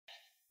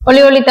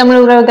ஒலி ஒலி தமிழ்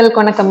உறவுகளுக்கு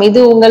வணக்கம். இது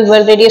உங்கள்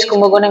world radios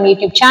Kumbakonam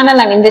YouTube channel.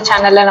 And இந்த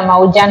சேனல்ல நம்ம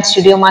அவுஜான்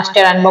studio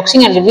master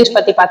unboxing and reviews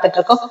பத்தி பார்த்துட்டு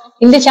இருக்கோம்.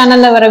 இந்த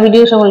சேனல்ல வர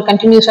வீடியோஸ் உங்களுக்கு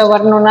கண்டினியூஸா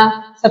வரணும்னா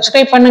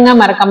சப்ஸ்கிரைப் பண்ணுங்க,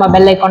 மறக்காம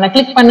பெல் ஐக்கானை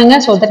கிளிக்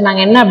பண்ணுங்க. ஸோ தட்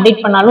நாங்க என்ன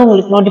அப்டேட் பண்ணாலும்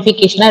உங்களுக்கு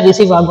நோட்டிபிகேஷனா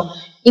ரிசீவ் ஆகும்.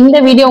 இந்த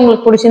வீடியோ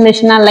உங்களுக்கு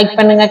பிடிச்சிருந்துச்சுன்னா லைக்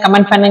பண்ணுங்க,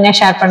 கமெண்ட் பண்ணுங்க,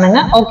 ஷேர்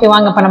பண்ணுங்க. ஓகே,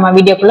 வாங்க இப்ப நம்ம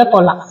வீடியோக்குள்ள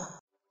போலாம்.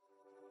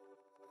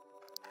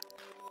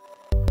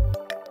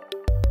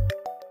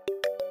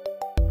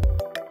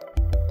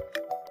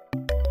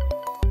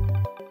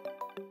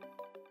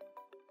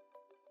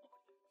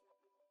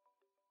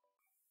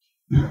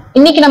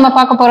 இன்னைக்கு நம்ம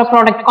பார்க்க போற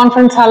ப்ராடக்ட்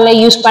கான்ஃபரன்ஸ் ஹால்ல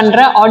யூஸ்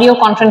பண்ற ஆடியோ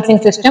கான்ஃபரன்சிங்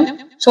சிஸ்டம்.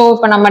 ஸோ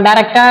இப்போ நம்ம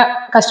டைரக்டா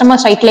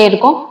கஸ்டமர் சைட்ல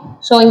இருக்கோம்.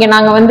 ஸோ இங்க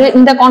நாங்க வந்து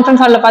இந்த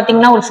கான்ஃபரன்ஸ் ஹால்ல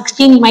பாத்தீங்கன்னா ஒரு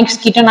 16 மைக்ஸ்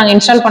கிட்ட நாங்க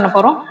இன்ஸ்டால் பண்ண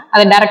போறோம்.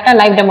 அதை டைரக்டா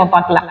லைவ் டெமோ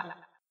பார்க்கலாம்.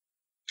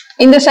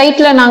 இந்த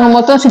சைட்ல நாங்க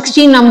மொத்தம்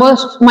 16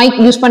 நம்பர்ஸ் மைக்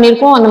யூஸ்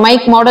பண்ணிருக்கோம். அந்த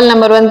மைக் மாடல்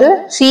நம்பர் வந்து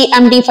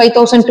CMD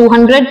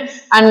 5200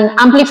 அண்ட்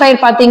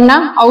ஆம்பிளிஃபயர் பாத்தீங்கன்னா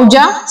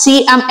Ahuja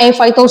CMA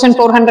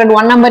 5400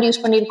 one number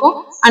use பண்ணிருக்கோம்.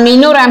 அண்ட்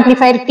இன்னொரு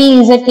ஆம்பிளிஃபயர்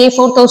TZK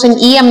 4000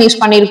 EM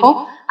யூஸ் பண்ணிருக்கோம்.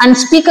 அண்ட்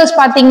ஸ்பீக்கர்ஸ்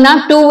பாத்தீங்கன்னா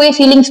 2-way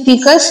ceiling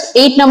speakers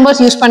 8 numbers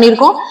use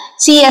பண்ணிருக்கோம்.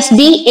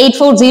 CSD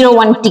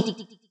 8401T.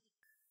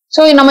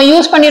 ஸோ நம்ம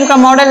யூஸ் பண்ணிருக்கிற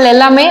மாடல்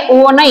எல்லாமே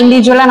ஒவ்வொன்றா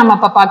இண்டிவிஜுவலா நம்ம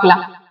இப்ப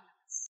பார்க்கலாம்.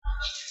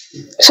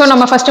 ஸோ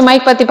நம்ம ஃபர்ஸ்ட்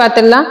மைக் பத்தி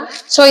பார்த்துடலாம்.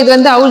 ஸோ இது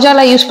வந்து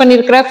Ahujaல யூஸ்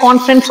பண்ணிருக்கிற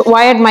கான்ஃபரன்ஸ்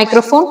வயர்ட்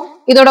மைக்ரோஃபோன்.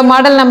 இதோட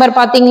மாடல் நம்பர்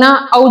பாத்தீங்கன்னா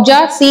Ahuja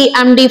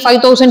CMD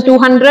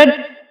 5200.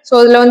 ஸோ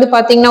இதுல வந்து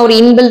பாத்தீங்கன்னா ஒரு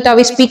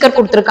இன்பில்டாவே ஸ்பீக்கர்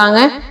கொடுத்துருக்காங்க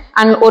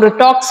அண்ட் ஒரு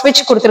டாக்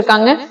ஸ்விட்ச்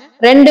கொடுத்துருக்காங்க.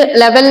 2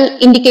 லெவல்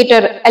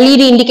இண்டிகேட்டர்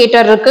LED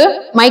இண்டிகேட்டர் இருக்கு,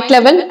 mic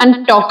level and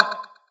talk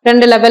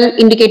 2 level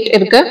indicate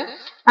இருக்கு.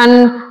 அண்ட்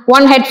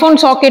 1 ஹெட்ஃபோன்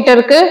சாக்கெட்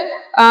இருக்கு,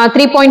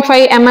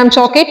 3.5 mm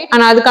சாக்கெட்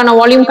அண்ட் அதுக்கான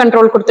வால்யூம்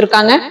கண்ட்ரோல்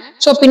கொடுத்துருக்காங்க.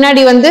 ஸோ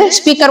பின்னாடி வந்து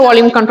ஸ்பீக்கர்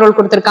வால்யூம் கண்ட்ரோல்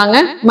கொடுத்துருக்காங்க.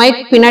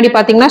 மைக் பின்னாடி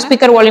பாத்தீங்கன்னா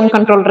ஸ்பீக்கர் வால்யூம்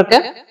கண்ட்ரோல் இருக்கு.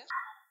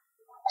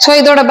 ஸோ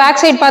இதோட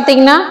பேக் சைட்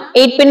பாத்தீங்கன்னா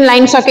 8 பின்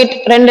லைன் சாக்கெட்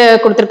 2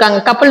 கொடுத்துருக்காங்க.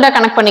 கப்பிள்டா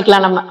கனெக்ட்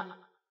பண்ணிக்கலாம் நம்ம.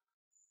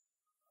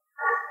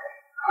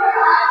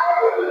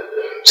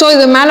 ஸோ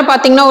இது மேல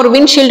பாத்தீங்கன்னா ஒரு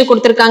விண்ட்ஷீல்டு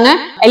கொடுத்துருக்காங்க,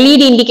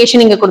 LED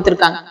இண்டிகேஷன் இங்க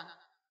கொடுத்துருக்காங்க.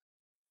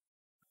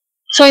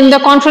 ஸோ இந்த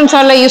கான்ஃபரன்ஸ்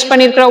ஹால்ல யூஸ்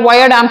பண்ணிருக்கிற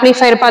வயர்ட்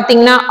ஆம்பிளிஃபயர்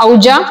பாத்தீங்கன்னா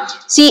Ahuja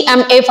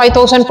CMA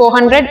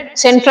 5400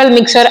 central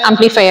mixer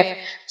amplifier.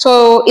 So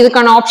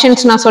இதுக்கான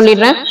ஆப்ஷன்ஸ் நான்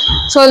சொல்லிடுறேன்.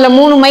 ஸோ இதுல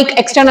 3 மைக்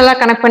எக்ஸ்டர்னலா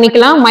கனெக்ட்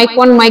பண்ணிக்கலாம், mic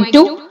 1, mic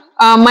 2,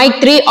 mic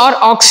 3 R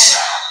aux.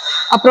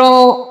 அப்புறம்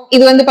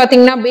இது வந்து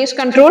பாத்தீங்கன்னா பேஸ்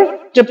கண்ட்ரோல்,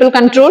 ட்ரிபிள்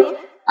கண்ட்ரோல்,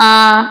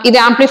 இது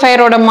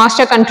ஆம்பிளிஃபயரோட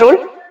மாஸ்டர் கண்ட்ரோல்.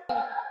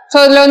 ஸோ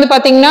இதுல வந்து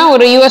பாத்தீங்கன்னா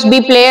ஒரு USB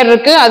பிளேயர்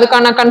இருக்கு,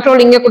 அதுக்கான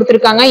கண்ட்ரோல் இங்க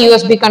கொடுத்துருக்காங்க,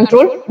 USB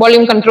control,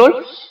 volume control.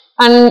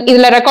 And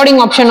இதுல ரெக்கார்டிங்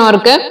ஆப்ஷனும்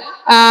இருக்கு,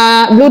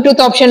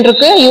 ப்ளூடூத் ஆப்ஷன்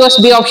இருக்கு,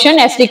 USB option,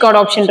 SD card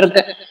option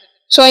இருக்கு.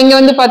 ஸோ இங்க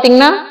வந்து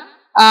பாத்தீங்கன்னா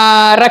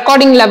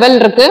ரெக்கார்டிங் லெவல்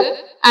இருக்கு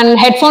அண்ட்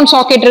ஹெட்ஃபோன்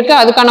சாக்கெட் இருக்கு,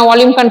 அதுக்கான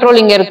வால்யூம்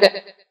கண்ட்ரோல் இங்க இருக்கு.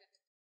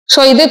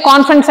 ஸோ இது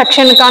conference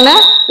செக்ஷனுக்கான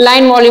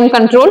line volume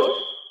control.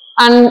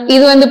 And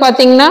இது வந்து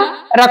பாத்தீங்கன்னா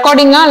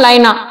ரெக்கார்டிங்கா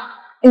லைனா,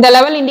 இந்த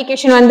லெவல்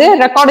இண்டிகேஷன் வந்து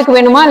ரெக்கார்டுக்கு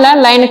வேணுமா இல்ல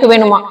லைனுக்கு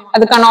வேணுமா,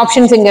 அதுக்கான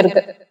ஆப்ஷன்ஸ் இங்க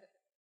இருக்கு.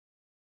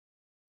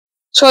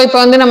 ஸோ இப்போ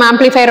வந்து நம்ம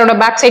ஆம்பிளிஃபயரோட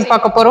பேக் சைட்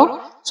பார்க்க போறோம்.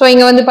 ஸோ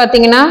இங்க வந்து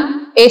பாத்தீங்கன்னா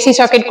AC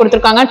சாக்கெட்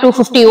கொடுத்துருக்காங்க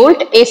 250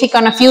 வோல்ட்,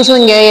 ஏசிக்கான ஃபியூஸும்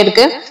இங்க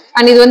இருக்கு.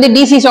 அண்ட் இது வந்து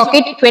DC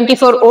சாக்கெட்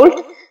 24 வோல்ட்.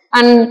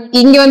 அண்ட்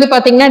இங்க வந்து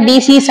பாத்தீங்கன்னா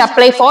DC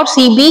supply for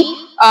CB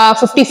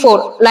 54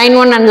 line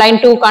 1 and line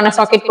 2க்கான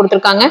socket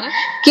கொடுத்துருக்காங்க.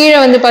 கீழே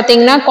வந்து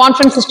பாத்தீங்கன்னா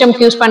கான்ஃபரன்ஸ் சிஸ்டம்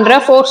யூஸ் பண்ற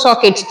 4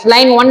 sockets,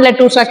 line 1ல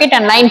 2 socket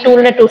and line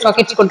 2ல 2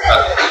 sockets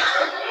கொடுத்துருக்காங்க.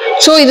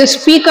 ஸோ இது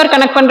ஸ்பீக்கர்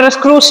கனெக்ட் பண்ற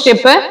ஸ்க்ரூ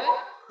ஸ்டெப்பு.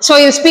 ஸோ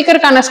இது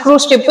ஸ்பீக்கருக்கான ஸ்க்ரூ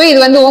ஸ்டெப்பு, இது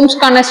வந்து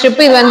ஓம்ஸ்க்கான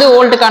ஸ்டெப்பு, இது வந்து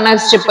ஓல்டுக்கான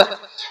ஸ்டெப்பு.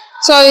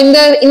 ஸோ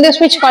இந்த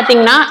ஸ்விட்ச்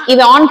பாத்தீங்கன்னா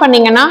இது ஆன்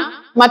பண்ணீங்கன்னா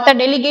மற்ற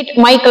டெலிகேட்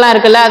மைக் எல்லாம்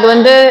இருக்குல்ல, அது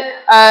வந்து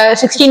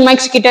 16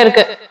 மைக்ஸ் கிட்ட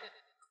இருக்கு,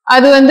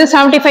 அது வந்து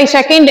 75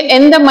 செகண்ட்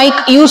எந்த மைக்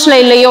யூஸ்ல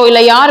இல்லையோ இல்ல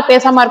யார்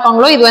பேசாம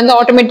இருக்காங்களோ இது வந்து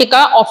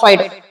ஆட்டோமேட்டிக்கா ஆஃப்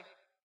ஆயிடும்.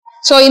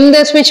 ஸோ இந்த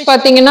ஸ்விட்ச்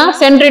பாத்தீங்கன்னா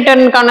சென்ட்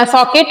ரிட்டர்னுக்கான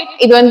சாக்கெட்,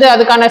 இது வந்து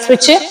அதுக்கான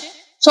ஸ்விட்ச்.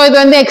 ஸோ இது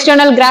வந்து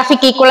external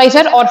graphic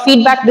equaliser R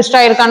feedback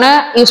டிஸ்ட்ராயருக்கான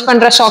use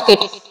பண்ற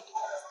சாக்கெட்.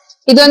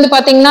 இது வந்து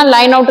பாத்தீங்கன்னா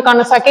line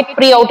அவுட்டுக்கான socket,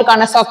 pre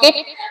அவுட்டுக்கான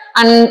socket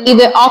and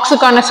இது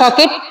ஆக்ஸுக்கான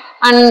சாக்கெட்.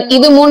 அண்ட்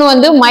இது 3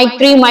 வந்து mic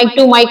 3, mic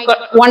 2, mic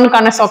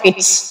 1க்கான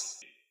sockets.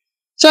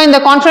 So இந்த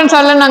கான்ஃபரன்ஸ்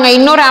ஹால்ல நாங்க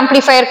இன்னொரு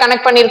ஆம்பிளிஃபயர்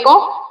கனெக்ட்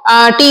பண்ணிருக்கோம்,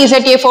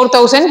 TZK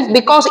 4000.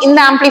 பிகாஸ் இந்த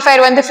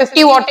ஆம்பிளிஃபயர் வந்து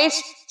 50 வாட்டேஜ்.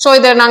 ஸோ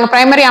இது நாங்க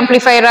பிரைமரி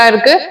ஆம்பிளிஃபயரா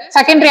இருக்கு.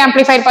 செகண்டரி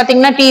ஆம்பிளிஃபயர்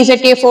பாத்தீங்கன்னா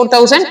TZK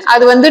 4000,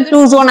 அது வந்து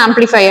 2 ஜோன்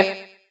ஆம்பிளிஃபயர்.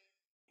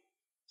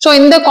 ஸோ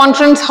இந்த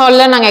கான்ஃபரன்ஸ்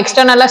ஹால்ல நாங்க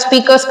எக்ஸ்டர்னலா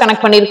ஸ்பீக்கர்ஸ்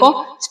கனெக்ட் பண்ணிருக்கோம்.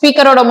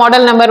 ஸ்பீக்கரோட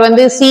மாடல் நம்பர்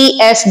வந்து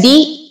CSD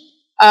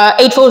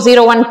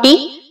 8401T.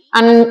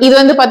 அண்ட் இது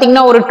வந்து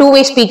பாத்தீங்கன்னா ஒரு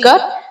 2-way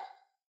ஸ்பீக்கர்.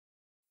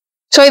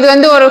 ஸோ இது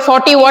வந்து ஒரு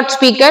 40 வாட்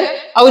ஸ்பீக்கர்,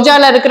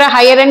 Ahujaல இருக்கிற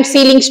higher end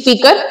ceiling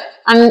speaker.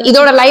 And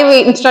இதோட லைவ்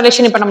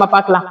இன்ஸ்டாலேஷன் இப்ப நம்ம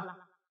பார்க்கலாம்.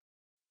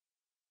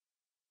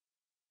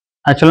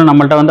 ஆக்சுவலாக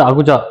நம்மள்ட்ட வந்து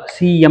Ahuja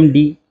CMD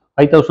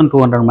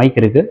 5200 மைக்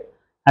இருக்கு.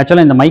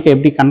 ஆக்சுவலாக இந்த மைக்கை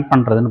எப்படி கனெக்ட்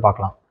பண்ணுறதுன்னு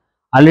பார்க்கலாம்.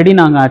 ஆல்ரெடி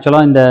நாங்கள்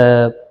ஆக்சுவலாக இந்த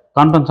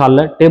கான்ஃபரன்ஸ்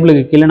ஹாலில்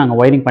டேபிளுக்கு கீழே நாங்கள்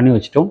ஒயரிங் பண்ணி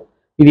வச்சுட்டோம்.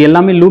 இது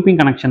எல்லாமே லூப்பிங்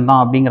கனெக்ஷன்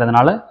தான்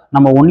அப்படிங்கிறதுனால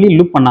நம்ம ஒன்லி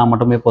லூப் பண்ணால்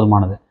மட்டுமே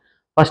போதுமானது.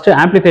 ஃபஸ்ட்டு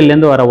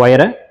ஆம்பிளிஃபையர்லேருந்து வர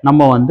ஒயரை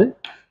நம்ம வந்து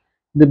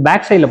இது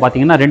பேக் சைடில்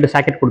பார்த்தீங்கன்னா 2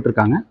 சாக்கெட்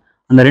கொடுத்துருக்காங்க.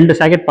 அந்த 2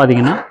 சாக்கெட்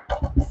பார்த்தீங்கன்னா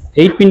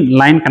 8 பின்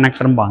லைன்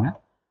கனெக்டர்பாங்க.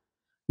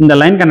 இந்த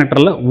லைன்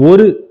கனெக்டரில்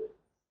ஒரு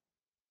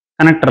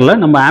கனெக்டரில்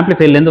நம்ம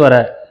ஆம்ப்ளிஃபையர்லேருந்து வர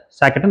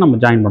சாக்கெட்டை நம்ம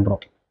ஜாயின்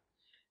பண்ணுறோம்.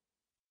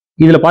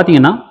 இதில்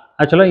பார்த்தீங்கன்னா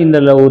ஆக்சுவலாக இந்த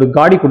ஒரு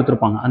காடி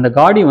கொடுத்துருப்பாங்க. அந்த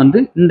காடி வந்து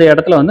இந்த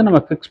இடத்துல வந்து நம்ம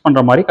ஃபிக்ஸ்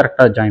பண்ணுற மாதிரி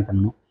கரெக்டாக ஜாயின்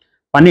பண்ணணும்.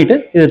 பண்ணிவிட்டு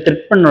இது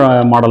த்ரெட் பண்ணுற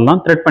மாடல்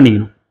தான் த்ரெட்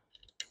பண்ணிக்கணும்.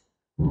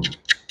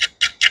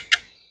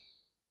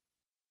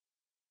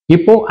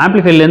 இப்போ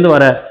ஆம்ப்ளிஃபையர்லேருந்து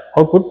வர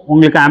அவுட்புட்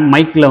உங்களுக்கு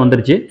மைக்கில்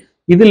வந்துருச்சு.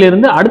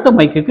 இதிலிருந்து அடுத்த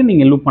மைக்குக்கு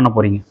நீங்கள் லூப் பண்ண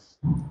போகிறீங்க.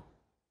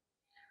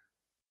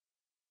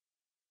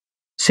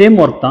 சேம்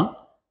ஒர்க் தான்.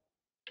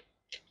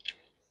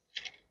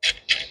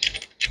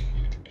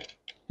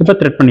 இப்போ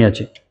த்ரெட்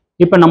பண்ணியாச்சு.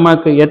 இப்போ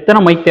நமக்கு எத்தனை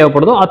மைக்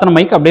தேவைப்படுதோ அத்தனை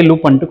மைக் அப்படியே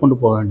லூப் பண்ணிட்டு கொண்டு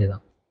போக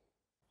வேண்டியதான்.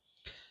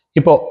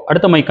 இப்போ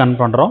அடுத்த மைக் ஆன்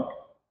பண்ணுறோம்.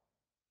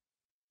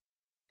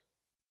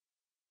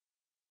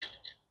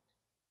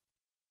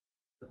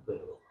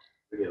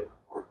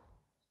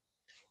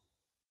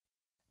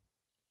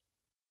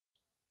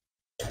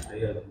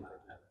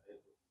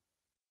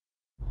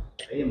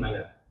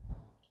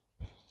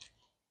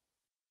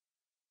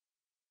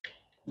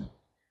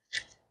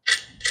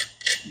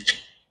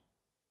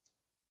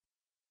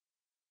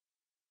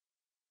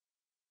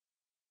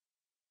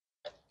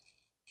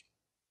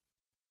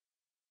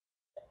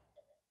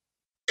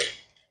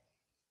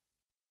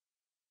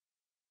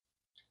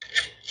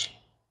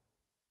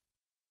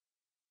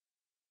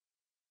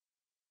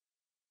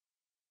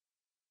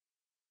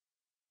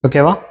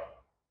 ஓகேவா?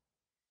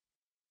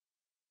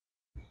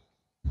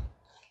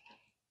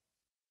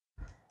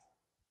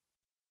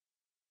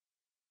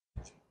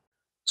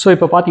 ஸோ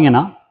இப்போ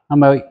பார்த்தீங்கன்னா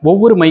நம்ம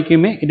ஒவ்வொரு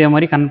மைக்கையுமே இதே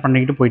மாதிரி கனெக்ட்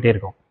பண்ணிக்கிட்டு போயிட்டே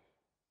இருக்கோம்.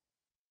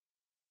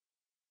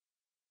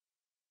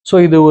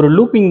 ஸோ இது ஒரு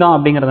லூப்பிங் தான்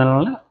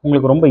அப்படிங்கிறதுனால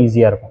உங்களுக்கு ரொம்ப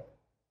ஈஸியாக இருக்கும்.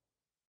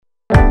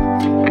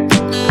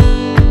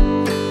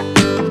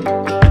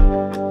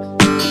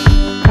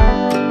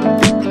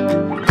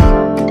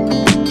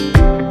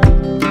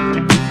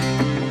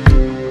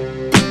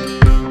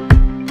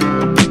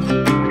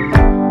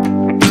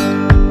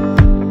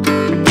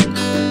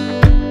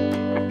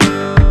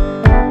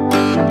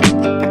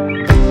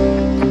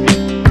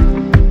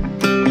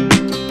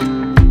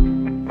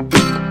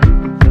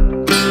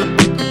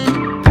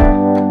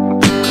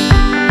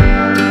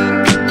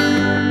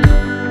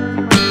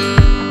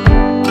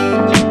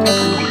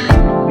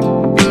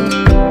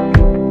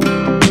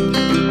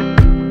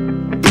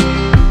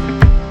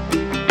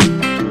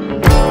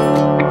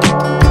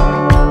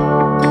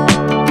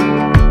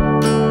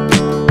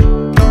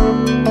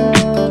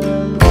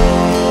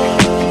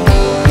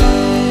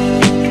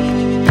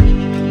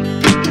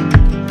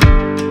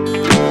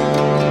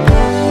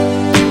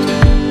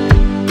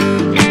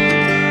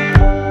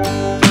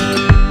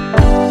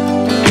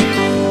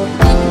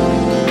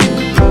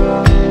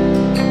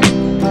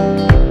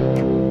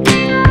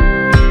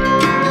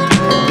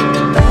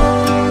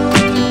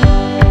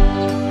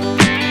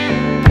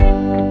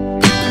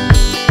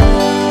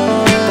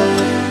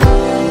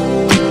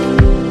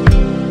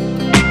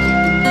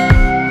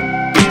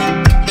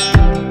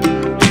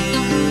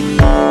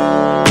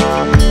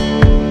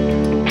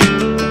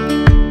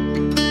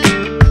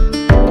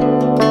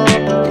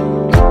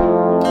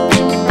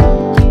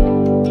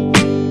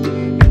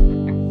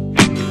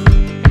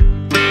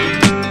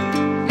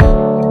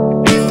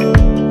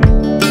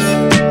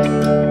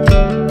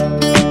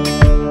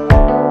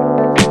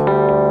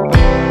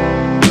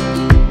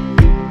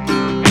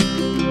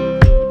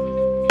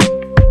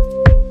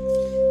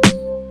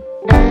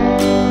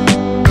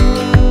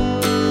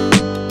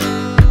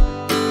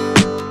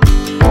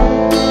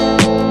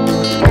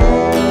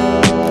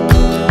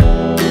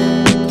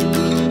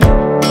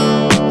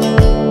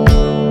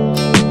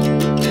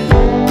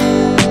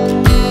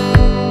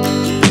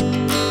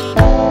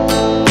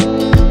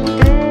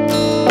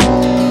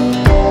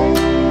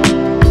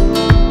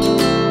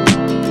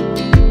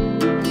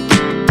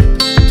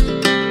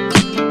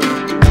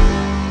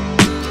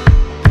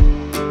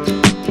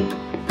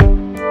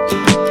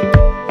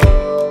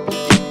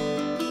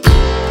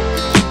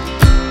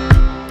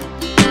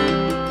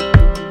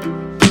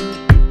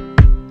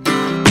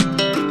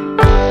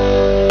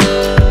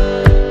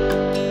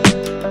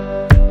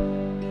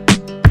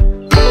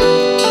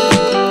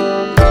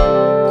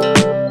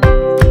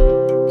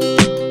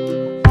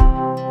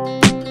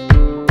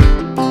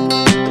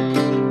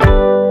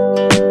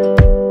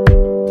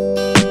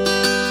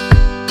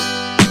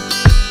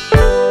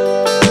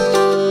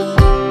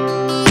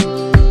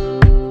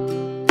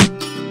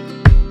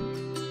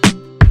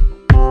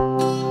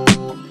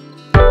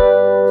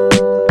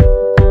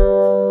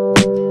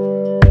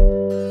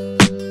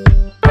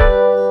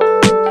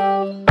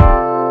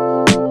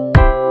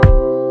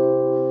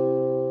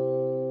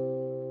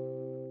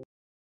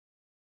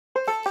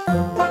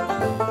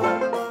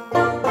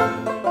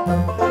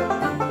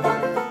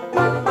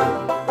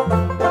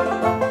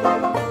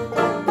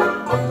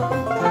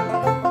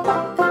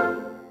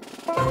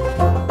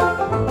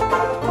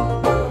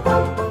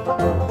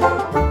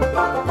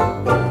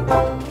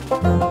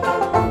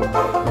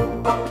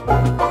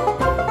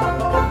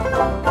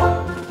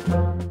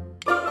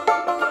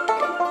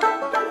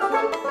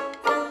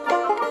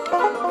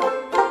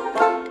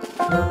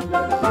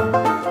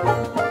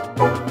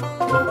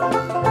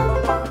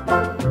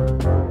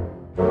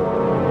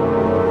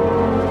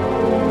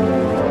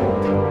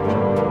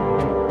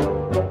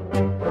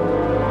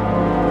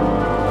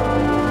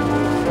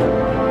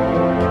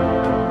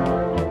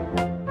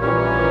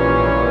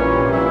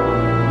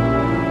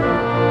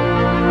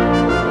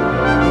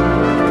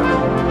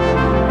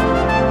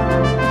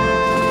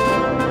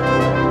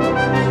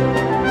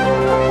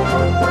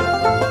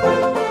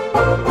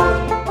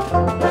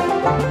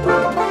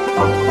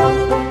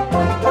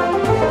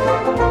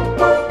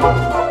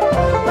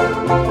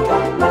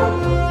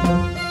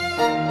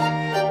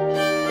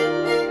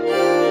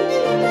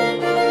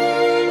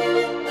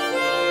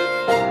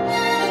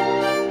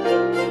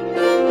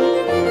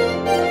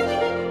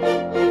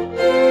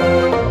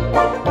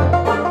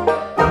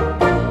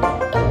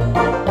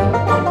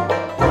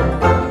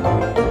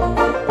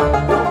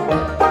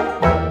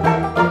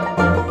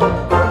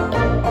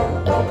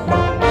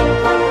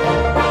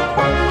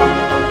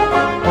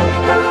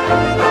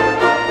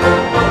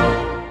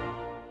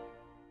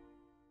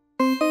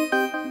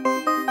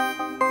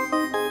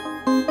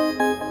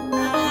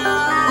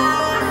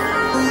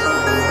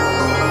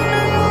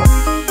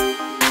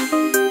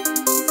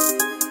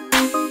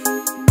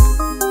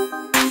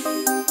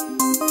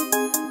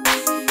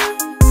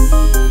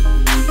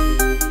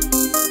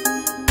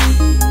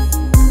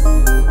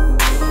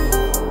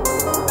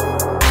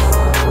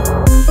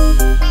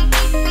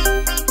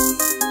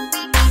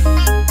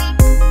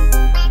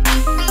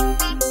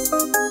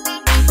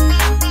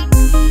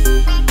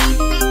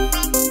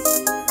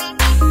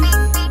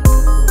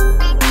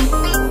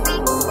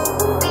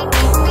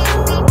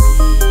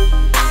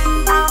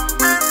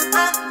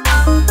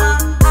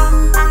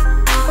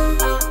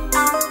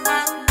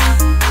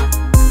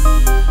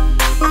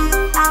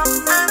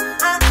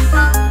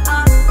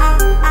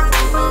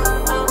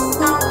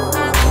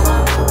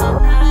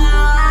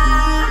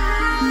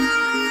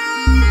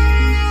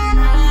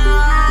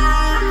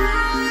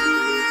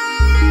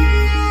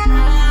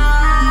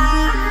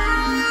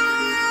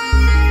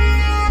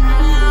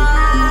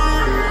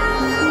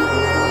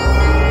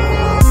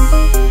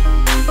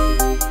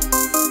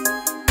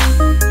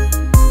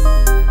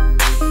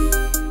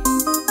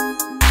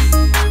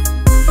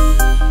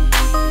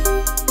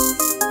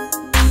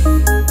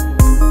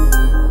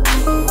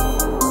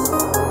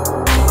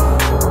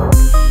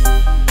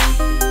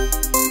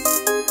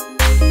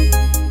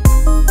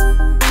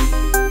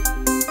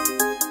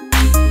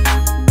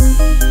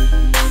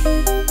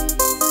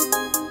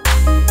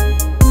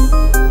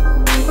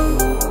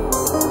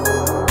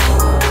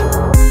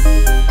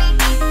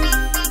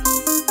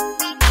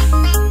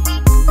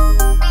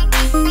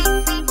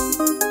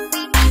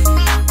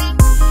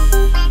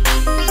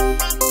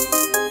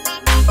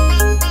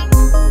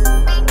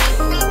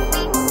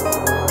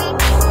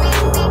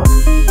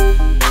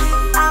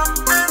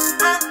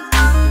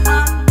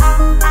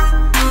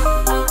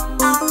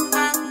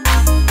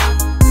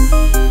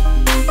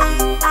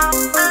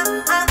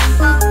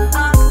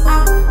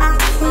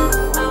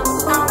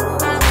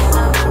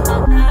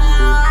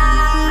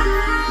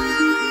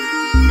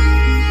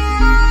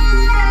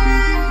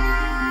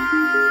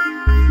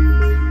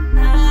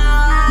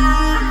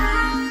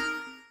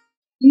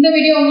 இந்த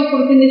வீடியோ உங்களுக்கு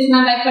பிடிச்சிருந்துச்சுன்னா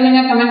லைக்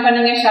பண்ணுங்க, கமெண்ட்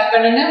பண்ணுங்க, ஷேர்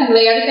பண்ணுங்க.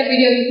 உங்களை அடுத்த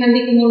வீடியோவில்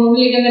சந்திக்கும் முன்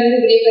உங்களிடமிருந்து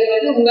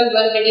விடைபெறுவது உங்கள்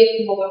வேர்ல்ட் ரெடியஸ்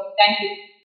மோகன். தேங்க்யூ.